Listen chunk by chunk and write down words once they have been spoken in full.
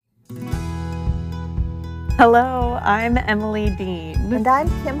Hello, I'm Emily Dean. And I'm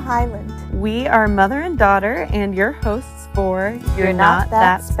Kim Highland. We are mother and daughter and your hosts for You're Not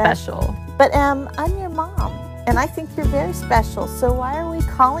That Special. But I'm your mom, and I think you're very special. So why are we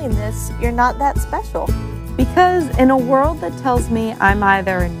calling this You're Not That Special? Because in a world that tells me I'm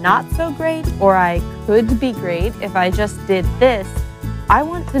either not so great or I could be great if I just did this, I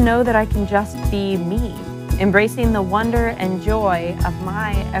want to know that I can just be me, embracing the wonder and joy of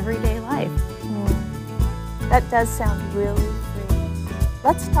my everyday life. That does sound really free.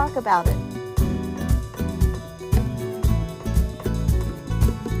 Let's talk about it.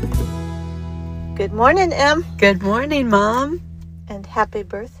 Good morning, Em. Good morning, Mom. And happy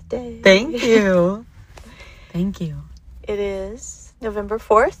birthday. Thank you. Thank you. It is November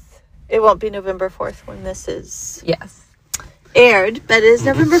 4th. It won't be November 4th when this is aired, but it is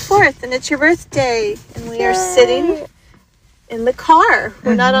November 4th, and it's your birthday. And we are sitting in the car.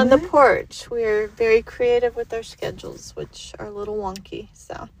 We're not on the porch. We're very creative with our schedules, which are a little wonky.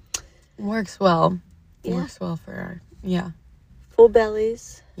 So works well. Works well for our full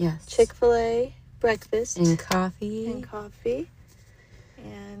bellies. Yes. Chick-fil-A breakfast and coffee.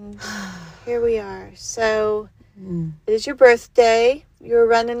 And here we are. So it is your birthday. You're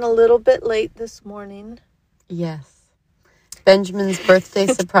running a little bit late this morning. Yes. Benjamin's birthday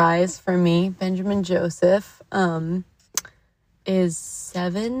surprise for me. Benjamin Joseph is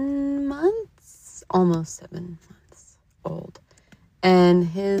 7 months, almost 7 months old. And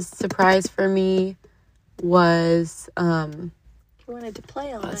his surprise for me was he wanted to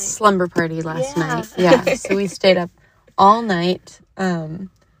play all night. A slumber party last night. Yeah. So we stayed up all night. He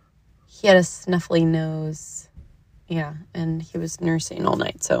had a snuffly nose. Yeah, and he was nursing all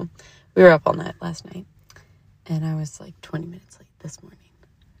night. So we were up all night last night. And I was like 20 minutes late this morning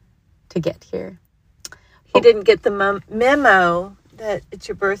to get here. He didn't get the memo that it's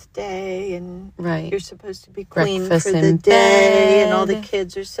your birthday and you're supposed to be clean Breakfast for the day and all the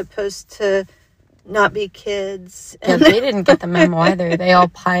kids are supposed to not be kids. Yeah, they didn't get the memo either. They all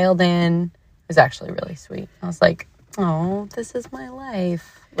piled in. It was actually really sweet. I was like, oh, this is my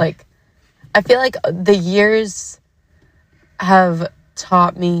life. Like, I feel like the years have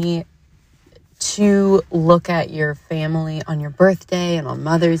taught me to look at your family on your birthday and on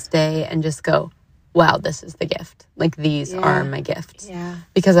Mother's Day and just go, wow, this is the gift. Like, these are my gifts. Yeah.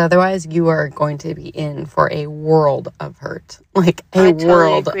 Because otherwise you are going to be in for a world of hurt. Like,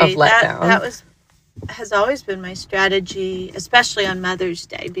 world of letdown. That has always been my strategy, especially on Mother's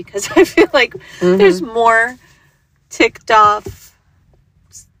Day, because I feel like there's more ticked off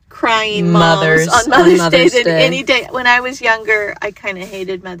crying moms on Mother's Day than any day. When I was younger, I kind of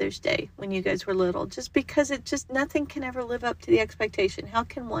hated Mother's Day when you guys were little, just because nothing can ever live up to the expectation. How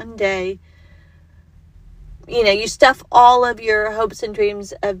can one day, you stuff all of your hopes and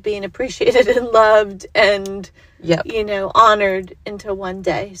dreams of being appreciated and loved and, honored into one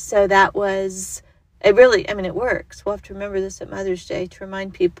day. So that was, it works. We'll have to remember this at Mother's Day to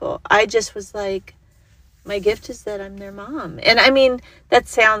remind people. I just was like, my gift is that I'm their mom. And that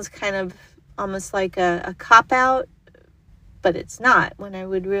sounds kind of almost like a cop-out, but it's not. When I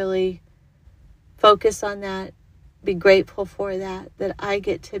would really focus on that, be grateful for that I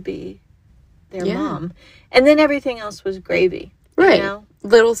get to be their mom. And then everything else was gravy. Right.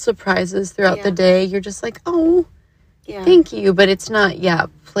 Little surprises throughout the day. You're just like, oh, thank you. But it's not,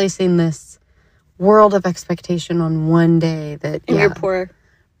 placing this world of expectation on one day that, and your poor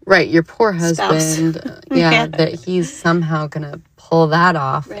your poor husband, that he's somehow going to pull that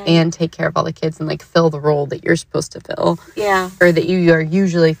off and take care of all the kids and, like, fill the role that you're supposed to fill. Yeah. Or that you are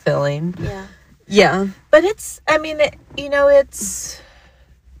usually filling. Yeah. Yeah. But it's, it's,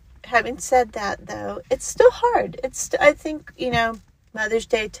 having said that, though, it's still hard. I think, Mother's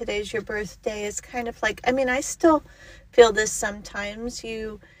Day, today's your birthday, is kind of like, I still feel this sometimes.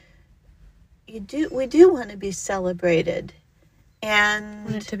 We do want to be celebrated. And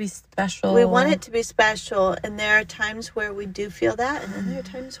we want it to be special. We want it to be special. And there are times where we do feel that. And then there are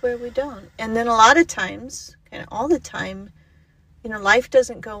times where we don't. And then a lot of times, kind of all the time, life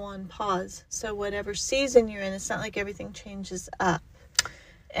doesn't go on pause. So whatever season you're in, it's not like everything changes up.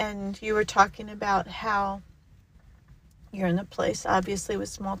 And you were talking about how you're in a place, obviously, with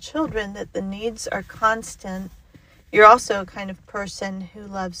small children, that the needs are constant. You're also a kind of person who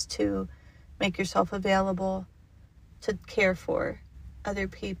loves to make yourself available to care for other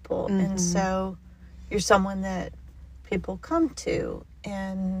people. And so you're someone that people come to,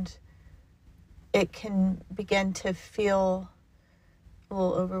 and it can begin to feel a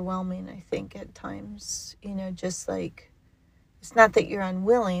little overwhelming, I think, at times. Just like, it's not that you're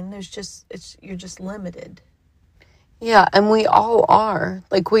unwilling, you're just limited. Yeah, and we all are.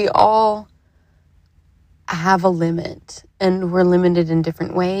 Like, we all have a limit, and we're limited in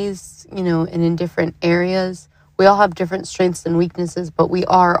different ways, you know, and in different areas. We all have different strengths and weaknesses, but we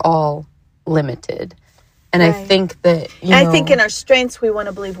are all limited. And I think that, I think in our strengths, we want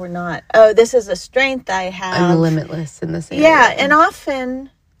to believe we're not. Oh, this is a strength I have. I'm limitless in this area. Yeah, and often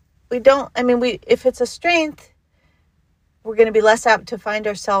we don't, if it's a strength, we're going to be less apt to find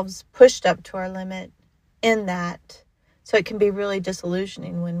ourselves pushed up to our limit in that. So it can be really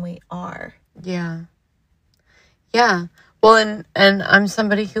disillusioning when we are. Yeah. Yeah. Well, and I'm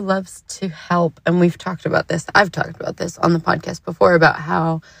somebody who loves to help, and we've talked about this. I've talked about this on the podcast before about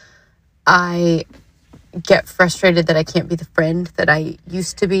how I get frustrated that I can't be the friend that I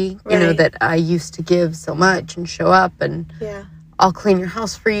used to be. Right. You know, that I used to give so much and show up, and I'll clean your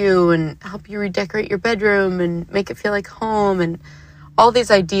house for you and help you redecorate your bedroom and make it feel like home, and all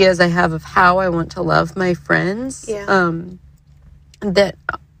these ideas I have of how I want to love my friends that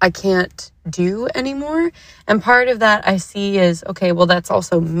I can't do anymore. And part of that I see is, okay, well, that's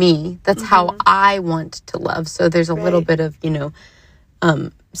also me. That's how I want to love. So there's a little bit of, you know,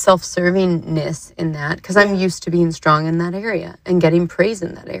 self-servingness in that, because I'm used to being strong in that area and getting praise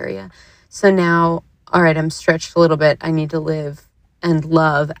in that area. So now, all right, I'm stretched a little bit. I need to live and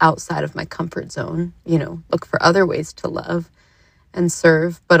love outside of my comfort zone, you know, look for other ways to love and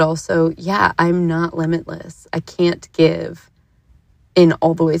serve. But also, I'm not limitless. I can't give in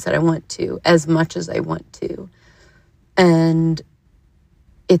all the ways that I want to, as much as I want to. And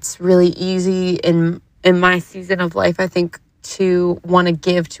it's really easy in my season of life, I think, to want to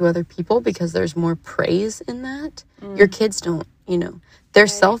give to other people because there's more praise in that. Your kids don't, you know, they're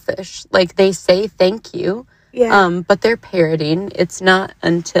selfish. Like, they say thank you, but they're parroting. It's not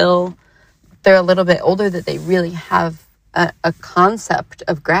until they're a little bit older that they really have a concept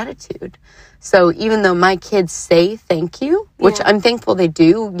of gratitude. So even though my kids say thank you, which I'm thankful they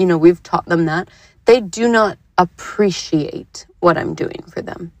do, you know, we've taught them that, they do not appreciate what I'm doing for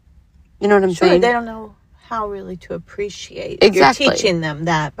them. You know what I'm saying? They don't know how really to appreciate. Exactly. You're teaching them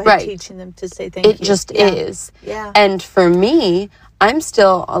that by teaching them to say thank you. It just is. Yeah. And for me, I'm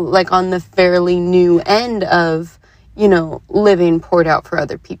still like on the fairly new end of, you know, living poured out for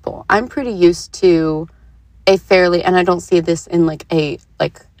other people. I'm pretty used to a fairly, and I don't see this in like a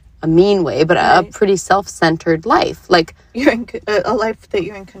mean way, but a pretty self-centered life. Like, you're in a life that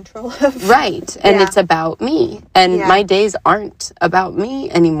you're in control of. Right. And it's about me. And my days aren't about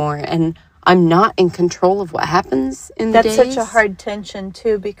me anymore. And I'm not in control of what happens in the days. That's such a hard tension,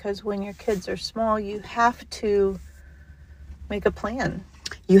 too, because when your kids are small, you have to make a plan.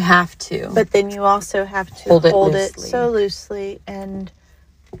 You have to. But then you also have to hold it so loosely and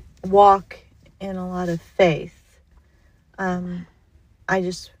walk in a lot of faith. I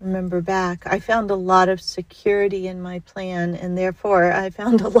just remember back, I found a lot of security in my plan, and therefore I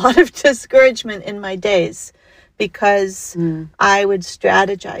found a lot of discouragement in my days because I would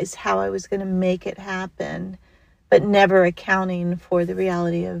strategize how I was going to make it happen, but never accounting for the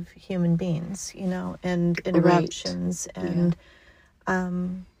reality of human beings, you know, and interruptions and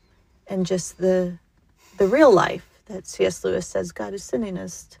just the real life that C.S. Lewis says God is sending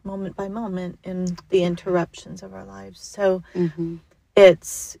us to moment by moment in the interruptions of our lives. So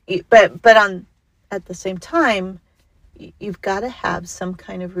it's, but on at the same time, you've got to have some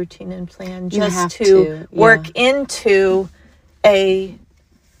kind of routine and plan just to work into a,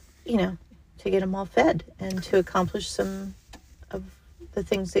 you know, to get them all fed and to accomplish some of the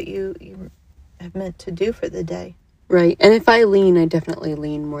things that you have meant to do for the day. Right. And if I lean, I definitely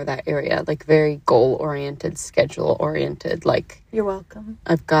lean more that area, like very goal-oriented, schedule-oriented. Like, you're welcome.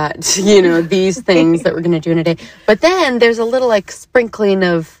 I've got, you know, these things that we're going to do in a day. But then there's a little like sprinkling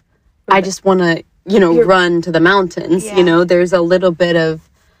of, I just want to, you know, run to the mountains. You know, there's a little bit of,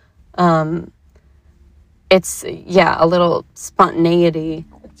 it's, a little spontaneity.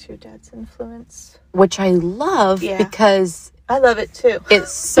 What's your dad's influence? Which I love because I love it too. It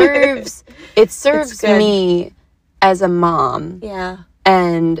serves me as a mom. Yeah.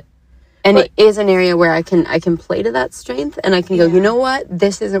 And it is an area where I can play to that strength, and I can go, you know what?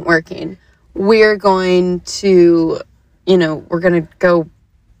 This isn't working. We're going to, you know, we're going to go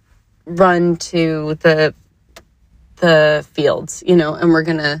run to the fields, you know, and we're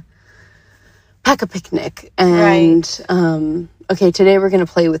going to pack a picnic and okay, today we're going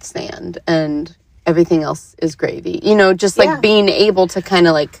to play with sand and everything else is gravy. You know, just like being able to kind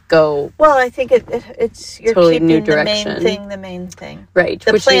of like go. Well, I think it's you're totally keeping new direction. the main thing. Right.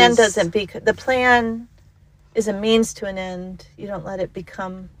 The plan the plan is a means to an end. You don't let it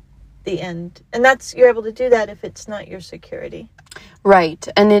become the end. And you're able to do that if it's not your security. Right.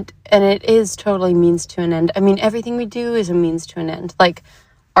 And it is totally means to an end. I mean, everything we do is a means to an end. Like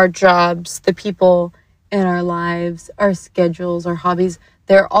our jobs, the people in our lives, our schedules, our hobbies,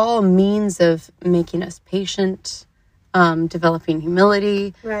 they're all means of making us patient, developing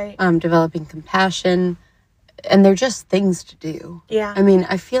humility, Right. Developing compassion, and they're just things to do. Yeah. I mean,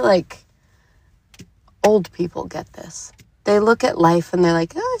 I feel like old people get this. They look at life and they're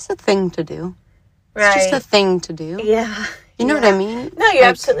like, oh, it's a thing to do. It's Right. just a thing to do. Yeah. You know what I mean? No, you're Like,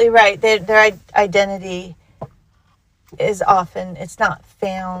 absolutely right. Their identity is often, it's not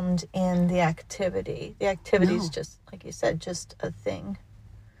found in the activity. The activity is No. just, like you said, just a thing.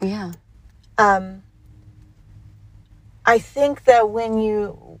 Yeah. I think that when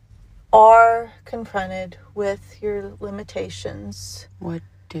you are confronted with your limitations, What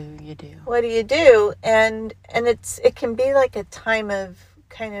do you do? what do you do? And it can be like a time of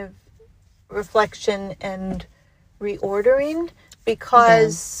kind of reflection and reordering,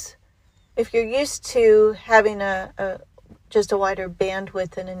 because if you're used to having just a wider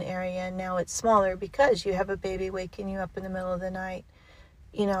bandwidth in an area, and now it's smaller because you have a baby waking you up in the middle of the night,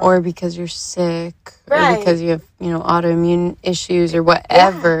 you know, Or because you're sick, Right. or because you have, autoimmune issues, or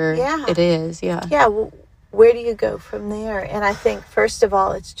whatever yeah. it is. Yeah. yeah, well, where do you go from there? And I think, first of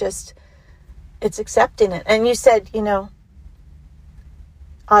all, it's accepting it. And you said,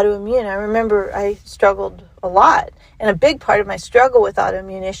 autoimmune. I remember I struggled a lot. And a big part of my struggle with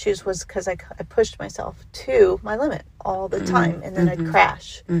autoimmune issues was because I pushed myself to my limit all the time. And then I'd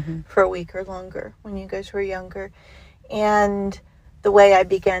crash for a week or longer when you guys were younger. And the way I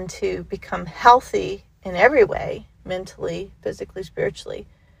began to become healthy in every way, mentally, physically, spiritually,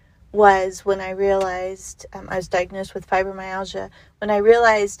 was when I realized I was diagnosed with fibromyalgia. When I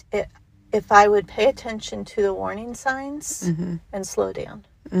realized if I would pay attention to the warning signs and slow down.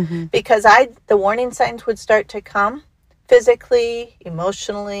 Because the warning signs would start to come physically,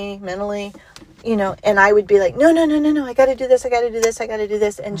 emotionally, mentally, and I would be like, no, I got to do this,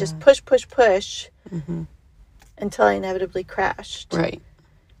 and just push until I inevitably crashed. Right.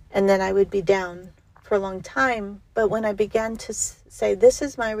 And then I would be down for a long time. But when I began to say, this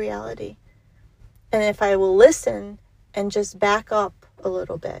is my reality, and if I will listen and just back up a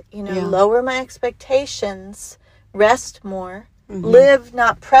little bit, lower my expectations, rest more, live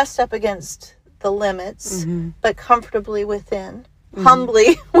not pressed up against the limits, but comfortably within,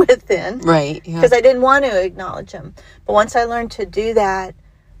 humbly within. Right. Yeah. Because I didn't want to acknowledge them. But once I learned to do that,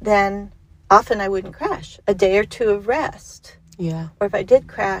 then often I wouldn't crash. A day or two of rest. Yeah. Or if I did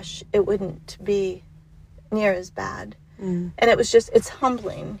crash, it wouldn't be near as bad. And it was it's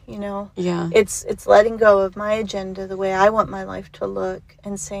humbling, Yeah. It's letting go of my agenda, the way I want my life to look,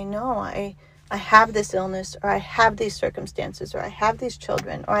 and say, no, I have this illness, or I have these circumstances, or I have these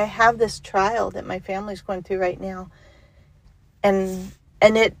children, or I have this trial that my family's going through right now. And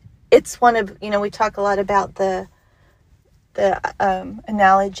it's one of, we talk a lot about the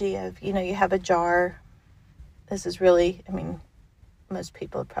analogy of, you have a jar. This is really, most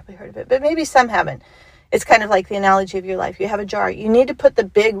people have probably heard of it, but maybe some haven't. It's kind of like the analogy of your life. You have a jar. You need to put the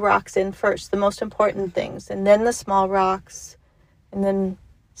big rocks in first, the most important things, and then the small rocks, and then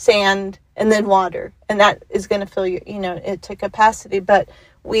sand, and then water. And that is going to fill your, it to capacity. But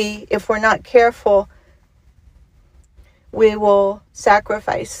if we're not careful, we will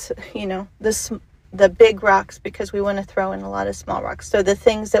sacrifice, the big rocks because we want to throw in a lot of small rocks. So the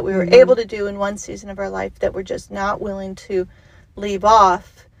things that we were able to do in one season of our life that we're just not willing to leave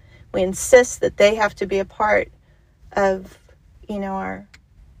off, we insist that they have to be a part of, our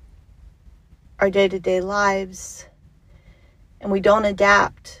day-to-day lives, and we don't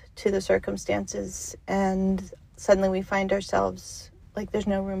adapt to the circumstances, and suddenly we find ourselves like there's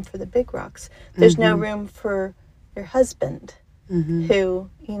no room for the big rocks. There's no room for your husband, who,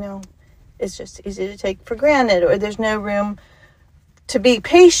 is just easy to take for granted, or there's no room to be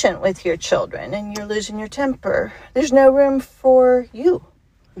patient with your children and you're losing your temper. There's no room for you.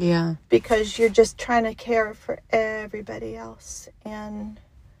 Yeah. Because you're just trying to care for everybody else. And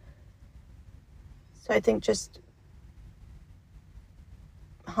so I think just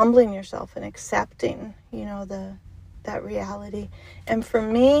humbling yourself and accepting, that reality. And for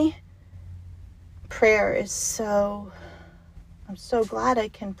me, prayer is I'm so glad I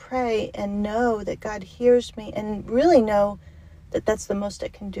can pray and know that God hears me, and really know that that's the most I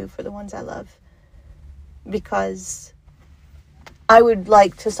can do for the ones I love. Because I would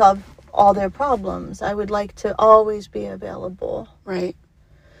like to solve all their problems. I would like to always be available. Right.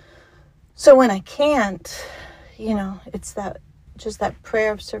 So when I can't, it's that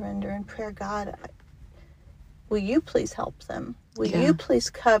prayer of surrender and prayer, God, will you please help them? Will you please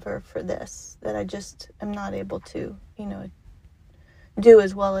cover for this that I just am not able to, do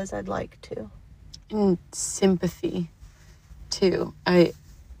as well as I'd like to? And sympathy, too.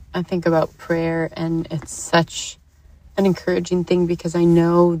 I think about prayer, and it's such an encouraging thing because I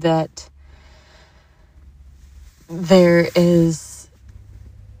know that there is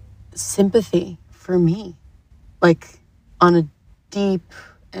sympathy for me, like on a deep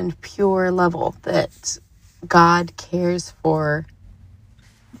and pure level, that God cares for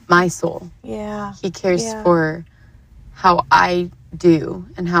my soul. Yeah. He cares for how I do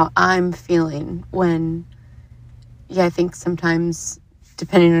and how I'm feeling when, I think sometimes,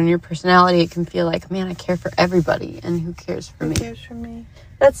 depending on your personality, it can feel like, man, I care for everybody, and who cares for me? Who cares for me?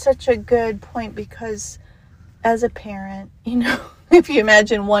 That's such a good point, because as a parent, if you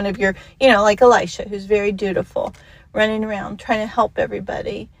imagine one of your, like Elisha, who's very dutiful, running around trying to help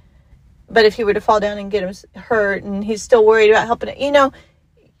everybody, but if he were to fall down and get him hurt and he's still worried about helping it,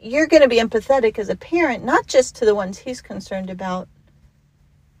 you're going to be empathetic as a parent, not just to the ones he's concerned about,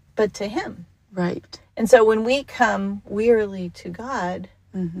 but to him. Right. And so when we come wearily to God,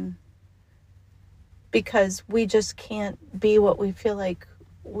 because we just can't be what we feel like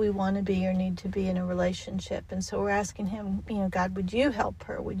we want to be or need to be in a relationship. And so we're asking him, God, would you help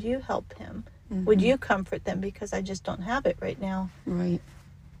her? Would you help him? Would you comfort them? Because I just don't have it right now. Right.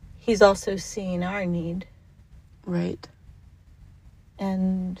 He's also seeing our need. Right.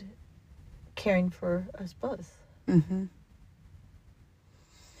 And caring for us both. Mm-hmm.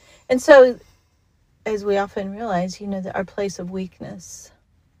 And so, as we often realize, that our place of weakness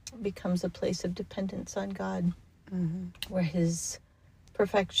becomes a place of dependence on God, where his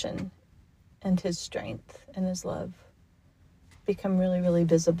perfection and his strength and his love become really, really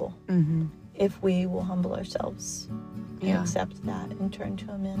visible. If we will humble ourselves and accept that and turn to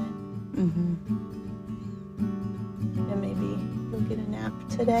him in it. And maybe you'll get a nap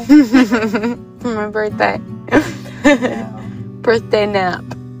today. My birthday. Yeah. Birthday nap.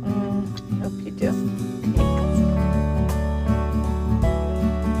 Hope you do.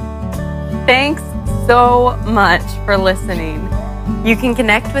 Thanks so much for listening. You can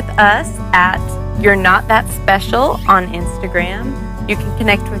connect with us at You're Not That Special on Instagram. You can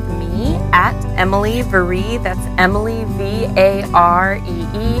connect with me at Emily Varee, that's Emily Varee,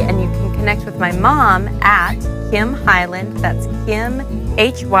 and you can connect with my mom at Kim Hyland, that's Kim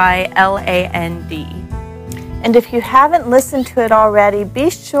Hyland. And if you haven't listened to it already,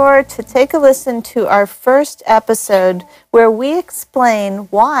 be sure to take a listen to our first episode where we explain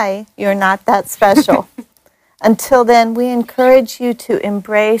why you're not that special. Until then, we encourage you to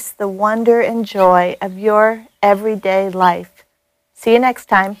embrace the wonder and joy of your everyday life. See you next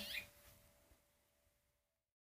time.